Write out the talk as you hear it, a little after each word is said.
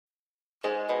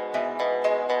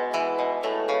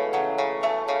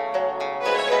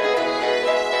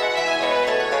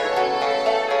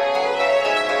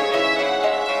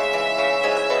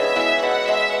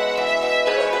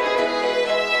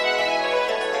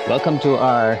Welcome to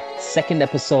our second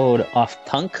episode of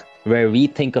Thunk, where we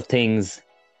think of things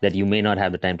that you may not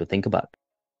have the time to think about.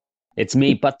 It's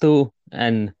me, Patu,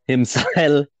 and him,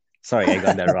 Sahil. Sorry, I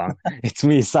got that wrong. It's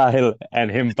me, Sahil,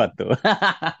 and him, Patu.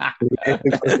 Way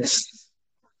to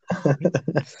go.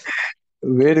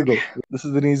 Way to go. This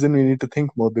is the reason we need to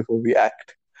think more before we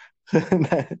act.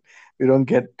 We don't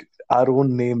get our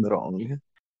own name wrong.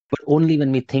 But only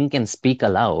when we think and speak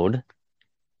aloud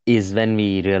is when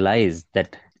we realize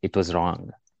that it was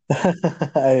wrong.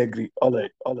 I agree. All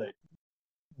right, all right.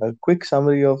 A quick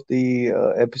summary of the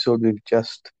episode we've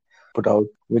just put out,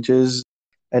 which is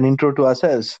an intro to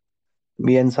ourselves.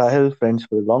 Me and Sahil, friends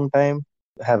for a long time,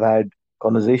 have had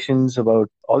conversations about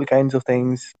all kinds of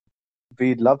things.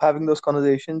 We love having those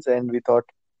conversations, and we thought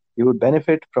we would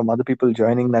benefit from other people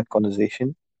joining that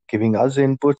conversation, giving us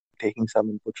input, taking some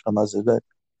input from us as well.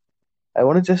 I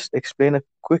want to just explain a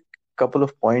quick couple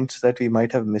of points that we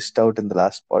might have missed out in the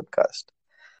last podcast.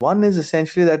 One is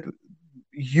essentially that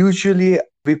usually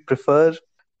we prefer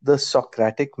the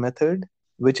Socratic method,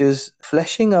 which is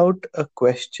fleshing out a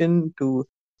question to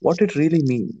what it really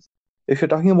means. If you're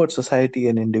talking about society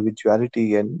and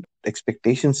individuality and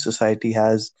expectations society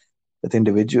has with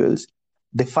individuals,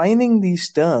 defining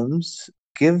these terms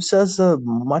gives us a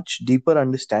much deeper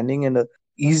understanding and a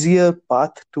easier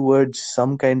path towards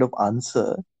some kind of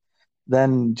answer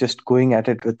than just going at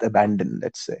it with abandon,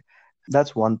 let's say.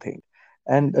 That's one thing.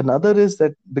 And another is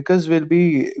that because we'll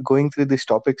be going through these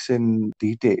topics in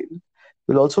detail,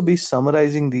 we'll also be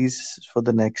summarizing these for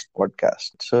the next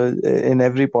podcast. So, in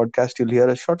every podcast, you'll hear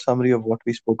a short summary of what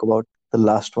we spoke about the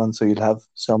last one. So, you'll have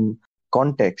some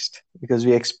context because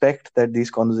we expect that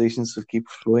these conversations will keep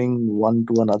flowing one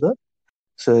to another.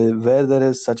 So, where there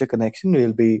is such a connection,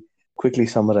 we'll be quickly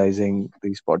summarizing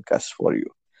these podcasts for you.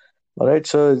 All right.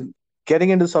 So,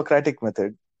 getting into Socratic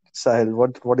method, Sahil,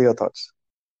 what are your thoughts?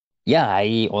 Yeah,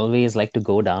 I always like to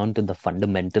go down to the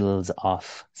fundamentals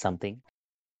of something.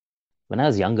 When I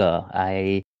was younger,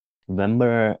 I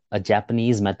remember a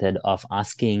Japanese method of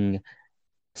asking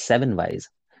seven whys.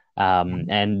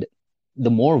 And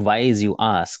the more whys you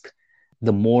ask,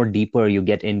 the more deeper you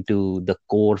get into the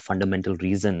core fundamental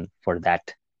reason for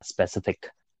that specific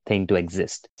thing to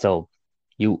exist. So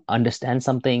you understand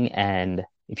something, and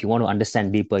if you want to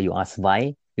understand deeper, you ask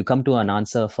why. You come to an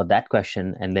answer for that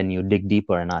question, and then you dig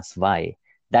deeper and ask why.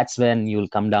 That's when you'll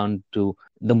come down to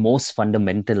the most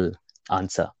fundamental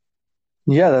answer.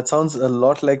 Yeah, that sounds a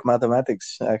lot like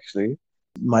mathematics, actually.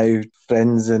 My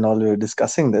friends and all were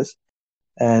discussing this,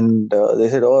 and they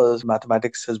said, "Oh, this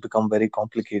mathematics has become very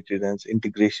complicated, and it's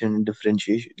integration and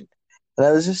differentiation." And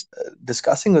I was just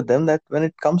discussing with them that when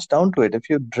it comes down to it, if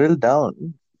you drill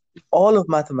down, all of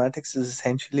mathematics is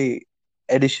essentially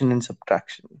addition and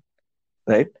subtraction,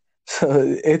 right?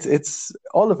 So it's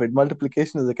all of it.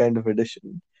 Multiplication is a kind of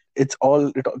addition. It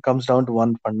all comes down to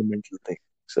one fundamental thing.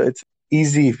 So it's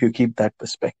easy if you keep that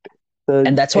perspective. So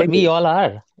And that's what we anyway, all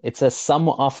are. It's a sum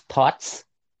of thoughts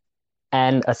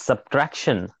and a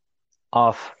subtraction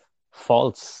of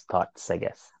false thoughts, I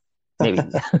guess. Maybe.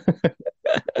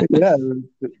 yeah,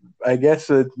 I guess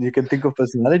you can think of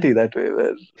personality that way,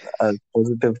 where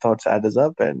positive thoughts add us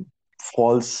up, and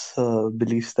false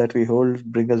beliefs that we hold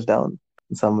bring us down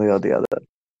in some way or the other.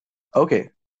 Okay,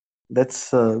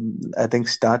 let's I think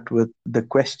start with the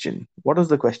question. What was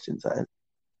the question, Sahil?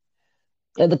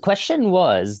 The question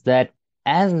was that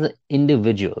as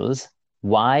individuals,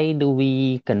 why do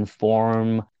we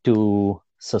conform to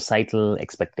societal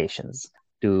expectations,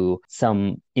 to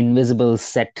some invisible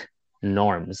set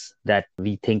norms that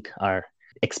we think are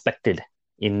expected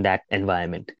in that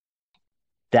environment?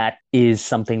 That is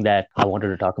something that I wanted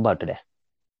to talk about today.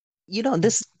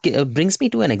 This brings me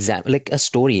to an example, like a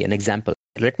story, an example.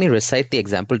 Let me recite the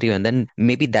example to you, and then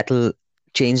maybe that'll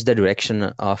change the direction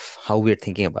of how we're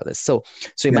thinking about this. So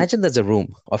Yeah. imagine there's a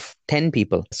room of 10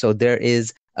 people. So there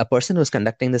is a person who's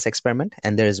conducting this experiment,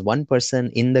 and there is one person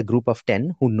in the group of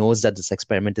 10 who knows that this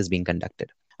experiment is being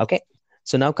conducted. Okay.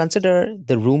 So now consider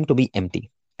the room to be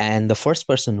empty. And the first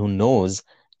person who knows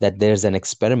that there's an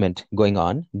experiment going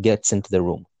on gets into the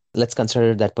room. Let's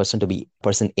consider that person to be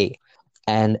person A.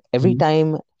 And every Mhm.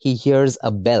 time he hears a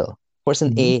bell,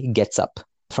 person Mhm. A gets up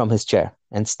from his chair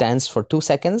and stands for 2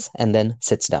 seconds and then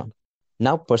sits down.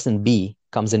 Now, person B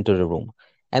comes into the room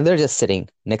and they're just sitting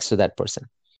next to that person.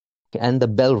 And the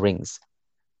bell rings.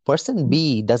 Person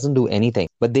B doesn't do anything,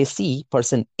 but they see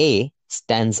person A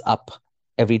stands up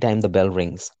every time the bell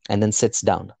rings and then sits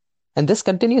down. And this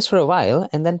continues for a while,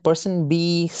 and then person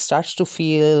B starts to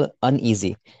feel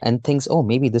uneasy and thinks, oh,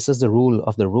 maybe this is the rule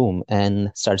of the room, and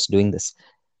starts doing this.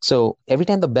 So every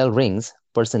time the bell rings,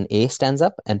 person A stands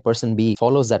up and person B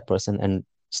follows that person and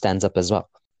stands up as well.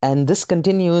 And this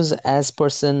continues as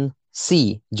person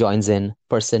C joins in,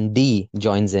 person D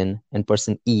joins in, and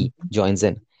person E joins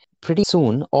in. Pretty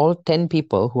soon, all 10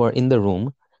 people who are in the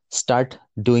room start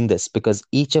doing this because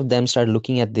each of them started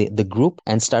looking at the group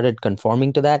and started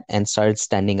conforming to that and started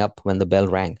standing up when the bell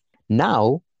rang.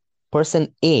 Now,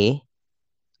 person A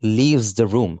leaves the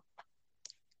room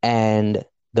and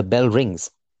the bell rings.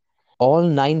 All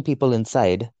 9 people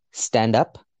inside stand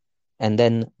up, and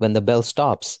then when the bell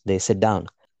stops, they sit down.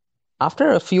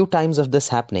 After a few times of this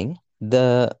happening,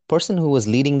 the person who was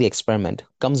leading the experiment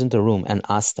comes into the room and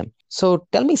asks them, "So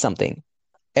tell me something.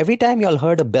 Every time y'all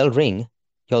heard a bell ring,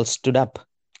 y'all stood up.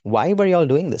 Why were y'all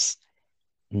doing this?"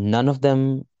 None of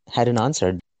them had an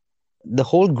answer. The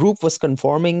whole group was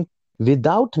conforming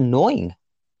without knowing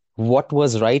what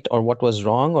was right or what was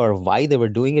wrong or why they were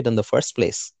doing it in the first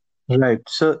place. Right.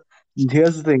 So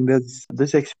here's the thing. There's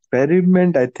this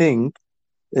experiment, I think,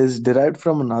 is derived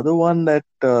from another one that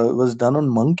was done on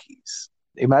monkeys.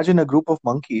 Imagine a group of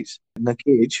monkeys in a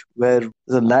cage where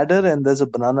there's a ladder and there's a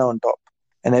banana on top.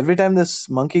 And every time this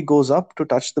monkey goes up to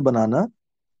touch the banana,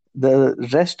 the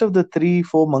rest of the three,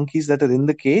 four monkeys that are in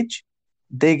the cage,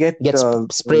 they get Gets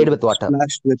sprayed with water.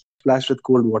 splashed with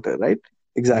cold water, right?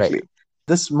 Right. Exactly.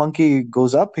 This monkey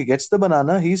goes up, he gets the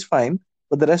banana, he's fine,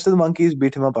 but the rest of the monkeys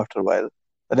beat him up after a while.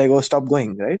 They're like, oh, stop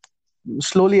going, right?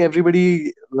 Slowly,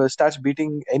 everybody starts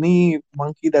beating any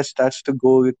monkey that starts to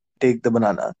go take the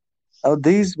banana. Now,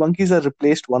 these monkeys are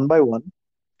replaced one by one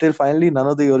till finally none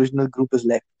of the original group is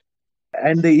left.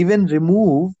 And they even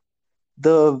remove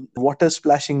the water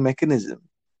splashing mechanism.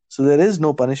 So there is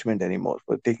no punishment anymore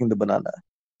for taking the banana.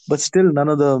 But still none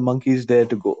of the monkeys dare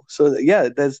to go. So yeah,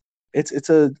 it's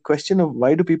a question of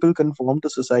why do people conform to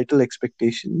societal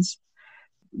expectations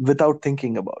without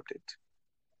thinking about it.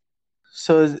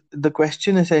 So the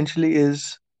question essentially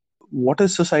is, what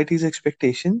is society's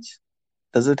expectations?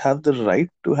 Does it have the right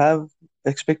to have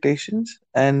expectations?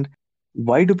 And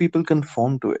why do people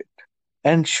conform to it?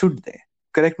 And should they?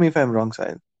 Correct me if I'm wrong,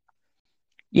 Sahil.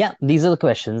 Yeah, these are the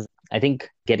questions. I think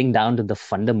getting down to the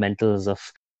fundamentals of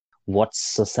what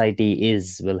society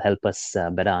is will help us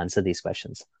better answer these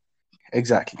questions.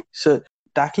 Exactly. So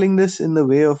tackling this in the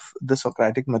way of the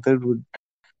Socratic method would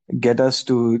get us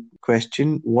to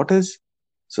question, what is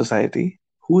society?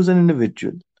 Who is an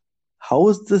individual? How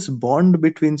is this bond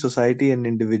between society and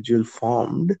individual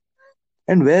formed?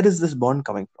 And where is this bond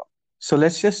coming from? So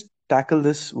let's just tackle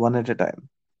this one at a time.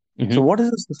 So Mm-hmm. what is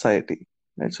a society?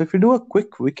 Right. So if you do a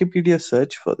quick Wikipedia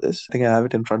search for this, I think I have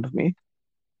it in front of me.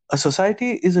 A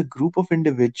society is a group of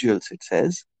individuals, it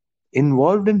says,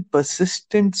 involved in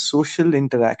persistent social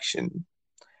interaction,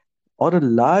 or a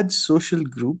large social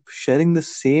group sharing the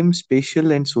same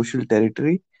spatial and social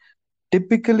territory,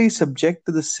 typically subject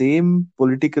to the same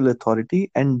political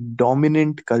authority and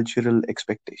dominant cultural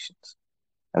expectations.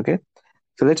 Okay,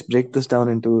 so let's break this down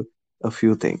into a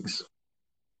few things.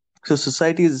 So,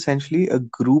 society is essentially a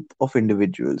group of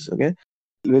individuals. Okay,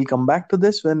 we'll come back to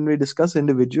this when we discuss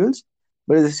individuals,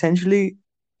 but it's essentially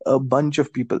a bunch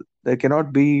of people. There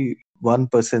cannot be one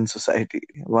person society.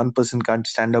 One person can't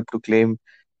stand up to claim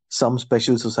some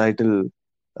special societal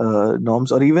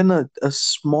norms, or even a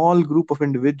small group of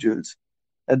individuals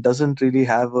that doesn't really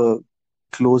have a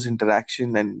close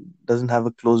interaction and doesn't have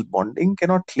a close bonding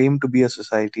cannot claim to be a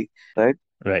society, right?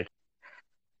 Right.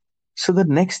 So the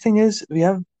next thing is we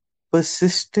have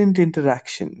persistent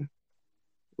interaction.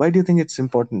 Why do you think it's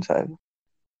important, Sahil?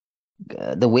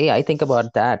 The way I think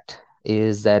about that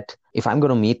is that if I'm going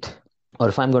to meet or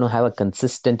if I'm going to have a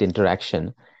consistent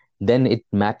interaction, then it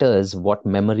matters what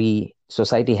memory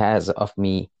society has of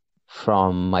me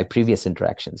from my previous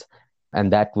interactions.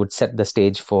 And that would set the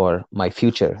stage for my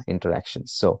future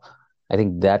interactions. So I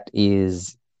think that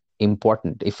is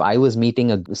important. If I was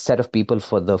meeting a set of people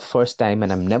for the first time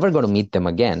and I'm never going to meet them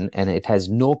again, and it has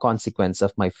no consequence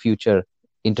of my future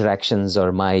interactions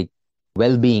or my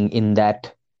well being in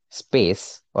that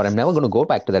space, or I'm never going to go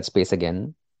back to that space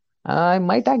again, I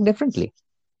might act differently.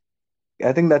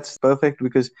 I think that's perfect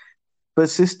because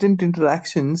persistent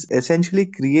interactions essentially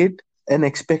create an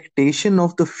expectation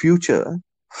of the future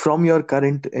from your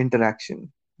current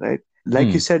interaction, right?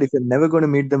 Like you Hmm. said, if you're never going to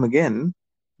meet them again,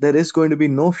 there is going to be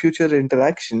no future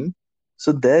interaction.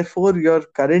 So, therefore, your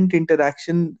current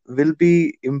interaction will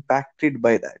be impacted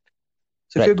by that.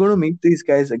 So, if you're Right. going to meet these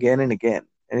guys again and again,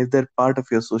 and if they're part of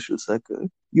your social circle,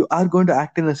 you are going to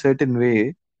act in a certain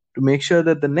way to make sure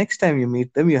that the next time you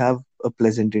meet them, you have a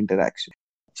pleasant interaction.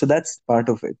 So that's part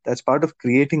of it. That's part of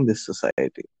creating this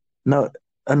society. Now,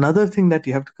 another thing that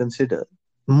you have to consider,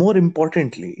 more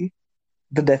importantly,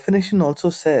 the definition also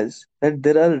says that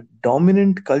there are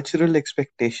dominant cultural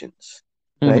expectations.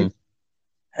 right? Hmm.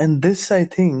 And this, I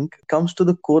think, comes to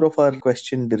the core of our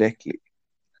question directly.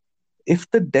 If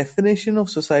the definition of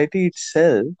society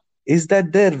itself is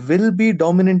that there will be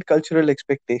dominant cultural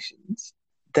expectations,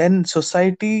 then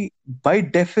society, by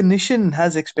definition,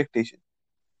 has expectations.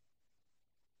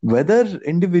 Whether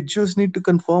individuals need to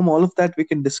conform, all of that we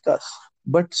can discuss.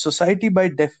 But society, by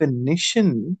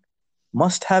definition,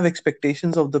 must have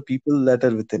expectations of the people that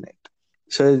are within it.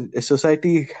 So, a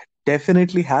society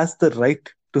definitely has the right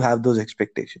to have those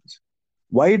expectations.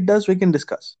 Why it does, we can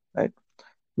discuss, right?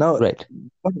 Now, Right.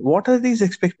 what are these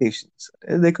expectations?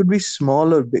 They could be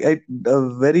small or big. A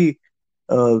very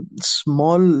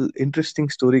small, interesting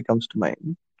story comes to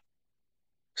mind.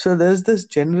 So, there's this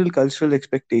general cultural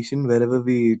expectation wherever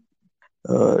we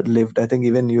lived. I think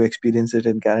even you experience it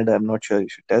in Canada. I'm not sure. You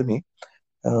should tell me.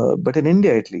 But in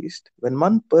India, at least, when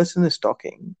one person is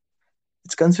talking,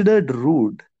 it's considered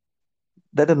rude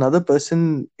that another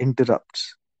person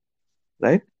interrupts,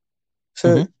 right?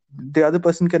 So Hmm. the other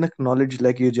person can acknowledge,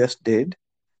 like you just did.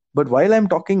 But while I'm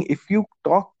talking, if you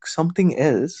talk something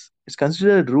else, it's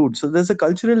considered rude. So there's a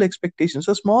cultural expectation.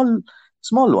 So small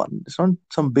one. It's not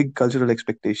some big cultural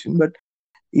expectation, but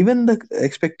even the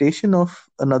expectation of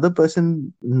another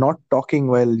person not talking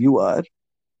while you are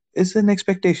is an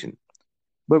expectation.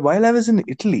 But while I was in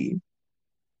Italy,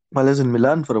 while I was in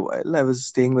Milan for a while, I was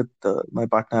staying with my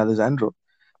partner Alessandro.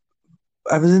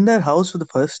 I was in their house for the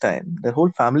first time. Their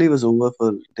whole family was over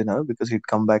for dinner because he'd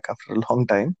come back after a long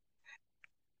time.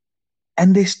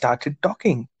 And they started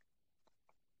talking.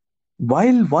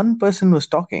 While one person was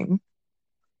talking,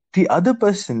 the other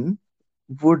person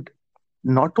would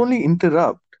not only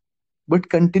interrupt, but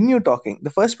continue talking. The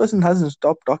first person hasn't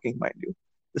stopped talking, mind you.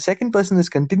 The second person is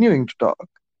continuing to talk.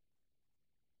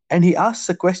 And he asks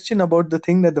a question about the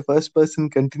thing that the first person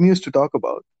continues to talk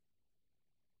about.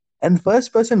 And the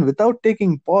first person, without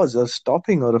taking pause or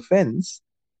stopping or offense,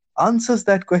 answers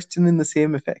that question in the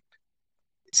same effect.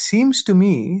 It seems to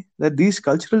me that these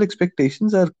cultural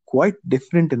expectations are quite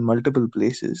different in multiple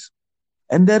places.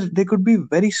 And they could be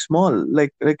very small,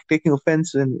 like taking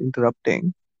offense and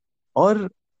interrupting, or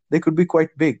they could be quite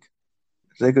big.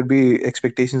 There could be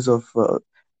expectations of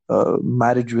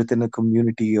marriage within a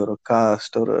community or a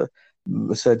caste or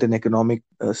a certain economic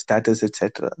status,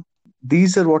 etc.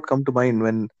 These are what come to mind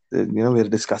when we're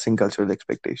discussing cultural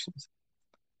expectations.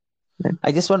 Right,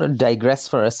 I just want to digress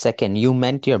for a second. You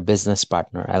meant your business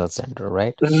partner, Alexander,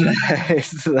 right?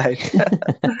 right. Right.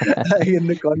 In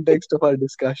the context of our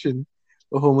discussion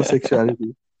of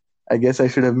homosexuality, I guess I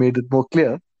should have made it more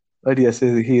clear. But yes,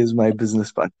 he is my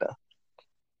business partner.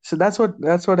 So that's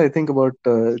what I think about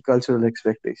cultural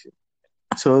expectation.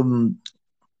 So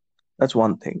that's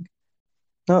one thing.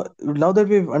 Now that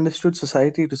we've understood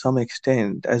society to some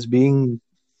extent as being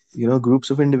groups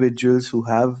of individuals who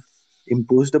have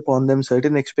imposed upon them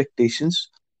certain expectations.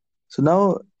 So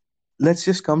now let's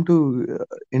just come to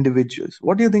individuals.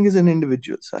 What do you think is an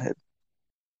individual, Sahib?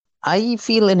 I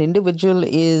feel an individual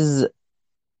is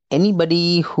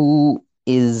anybody who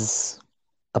is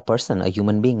a person, a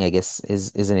human being, I guess,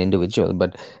 is an individual.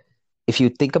 But if you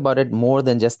think about it more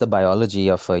than just the biology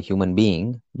of a human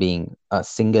being a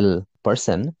single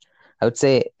person, I would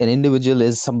say an individual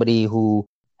is somebody who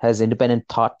has independent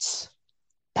thoughts,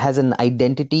 has an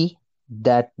identity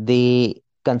that they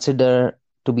consider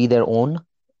to be their own.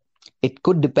 It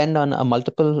could depend on a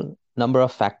multiple number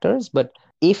of factors, but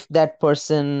if that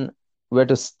person were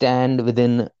to stand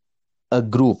within a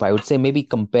group, I would say maybe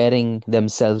comparing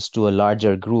themselves to a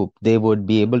larger group, they would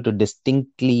be able to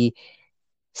distinctly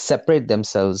separate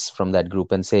themselves from that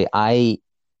group and say, I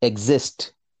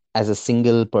exist as a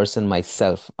single person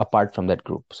myself apart from that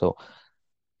group. So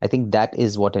I think that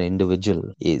is what an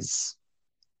individual is.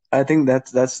 I think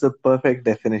that's the perfect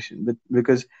definition,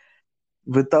 because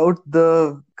without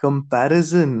the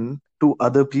comparison to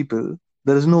other people,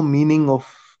 there is no meaning of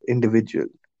individual.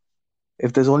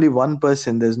 If there's only one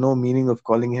person, there's no meaning of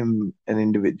calling him an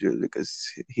individual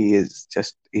because he is,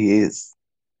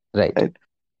 Right. right?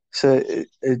 So,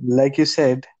 like you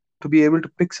said, to be able to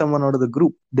pick someone out of the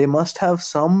group, they must have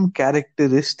some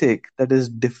characteristic that is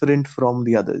different from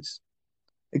the others.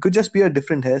 It could just be a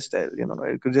different hairstyle,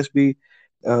 it could just be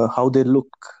how they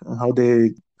look, how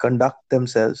they conduct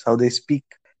themselves, how they speak.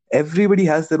 Everybody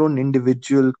has their own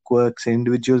individual quirks,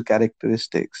 individual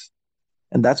characteristics.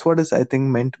 And that's what is, I think,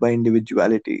 meant by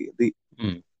individuality.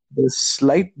 Mm. The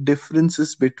slight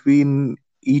differences between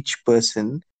each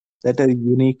person that are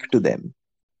unique to them.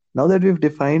 Now that we've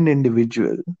defined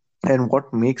individual and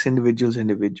what makes individuals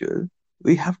individual,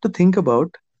 we have to think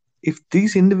about, if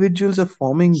these individuals are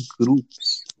forming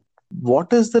groups,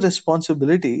 what is the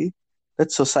responsibility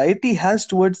that society has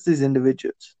towards these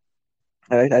individuals.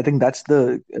 Right? I think that's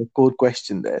the core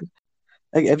question there.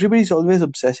 Like everybody's always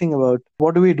obsessing about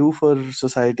what do we do for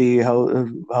society, how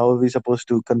are we supposed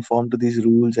to conform to these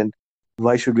rules, and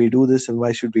why should we do this and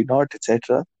why should we not,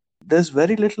 etc. There's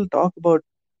very little talk about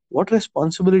what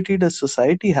responsibility does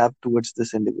society have towards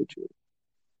this individual,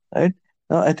 right?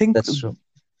 Now I think That's true.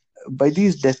 by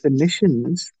these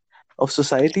definitions of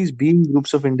societies being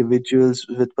groups of individuals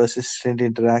with persistent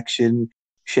interaction,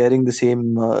 sharing the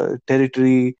same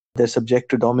territory, they're subject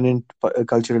to dominant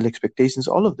cultural expectations,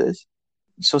 all of this,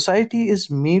 society is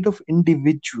made of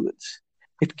individuals.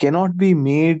 It cannot be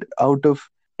made out of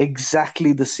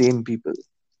exactly the same people.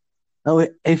 Now,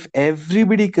 if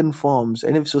everybody conforms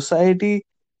and if society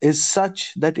is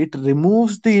such that it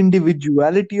removes the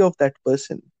individuality of that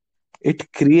person,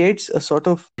 it creates a sort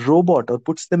of robot or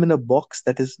puts them in a box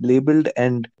that is labeled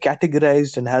and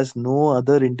categorized and has no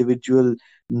other individual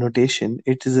notation.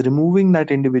 It is removing that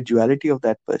individuality of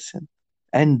that person.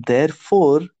 And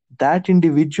therefore, that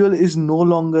individual is no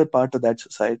longer part of that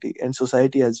society, and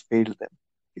society has failed them.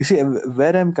 You see,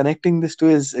 where I'm connecting this to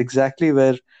is exactly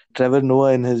where Trevor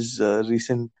Noah, in his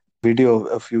recent video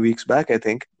a few weeks back, I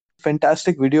think,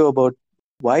 fantastic video about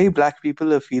why black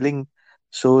people are feeling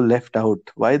so left out,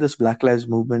 why this Black Lives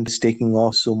Movement is taking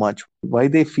off so much, why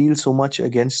they feel so much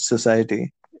against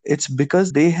society. It's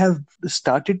because they have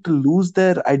started to lose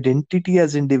their identity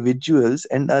as individuals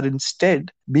and are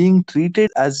instead being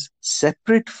treated as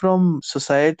separate from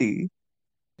society.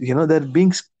 You know, they're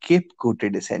being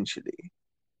scapegoated essentially.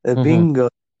 They're Mm-hmm. being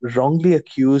wrongly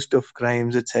accused of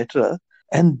crimes, etc.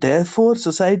 And therefore,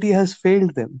 society has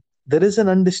failed them. There is an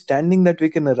understanding that we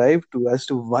can arrive to as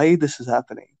to why this is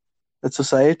happening. That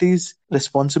society's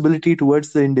responsibility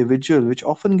towards the individual, which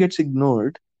often gets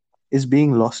ignored, is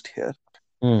being lost here.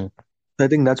 Mm. I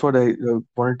think that's what I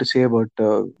wanted to say about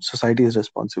society's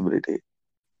responsibility.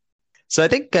 So I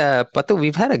think, Patu,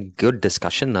 we've had a good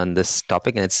discussion on this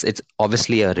topic, and it's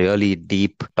obviously a really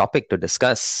deep topic to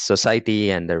discuss: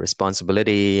 society and the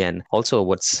responsibility, and also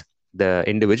what's the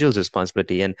individual's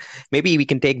responsibility. And maybe we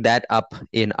can take that up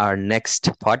in our next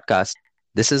podcast.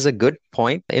 This is a good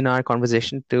point in our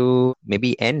conversation to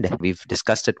maybe end. We've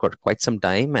discussed it for quite some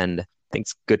time, and I think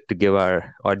it's good to give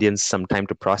our audience some time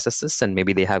to process this, and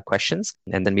maybe they have questions,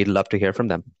 and then we'd love to hear from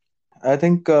them. I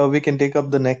think we can take up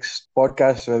the next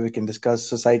podcast where we can discuss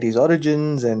society's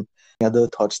origins and other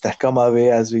thoughts that come our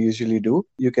way as we usually do.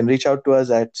 You can reach out to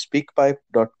us at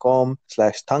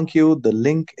speakpipe.com/thank you. The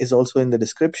link is also in the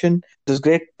description. It was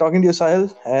great talking to you,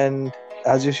 Sahil. And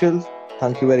as usual,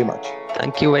 thank you very much.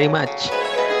 Thank you very much.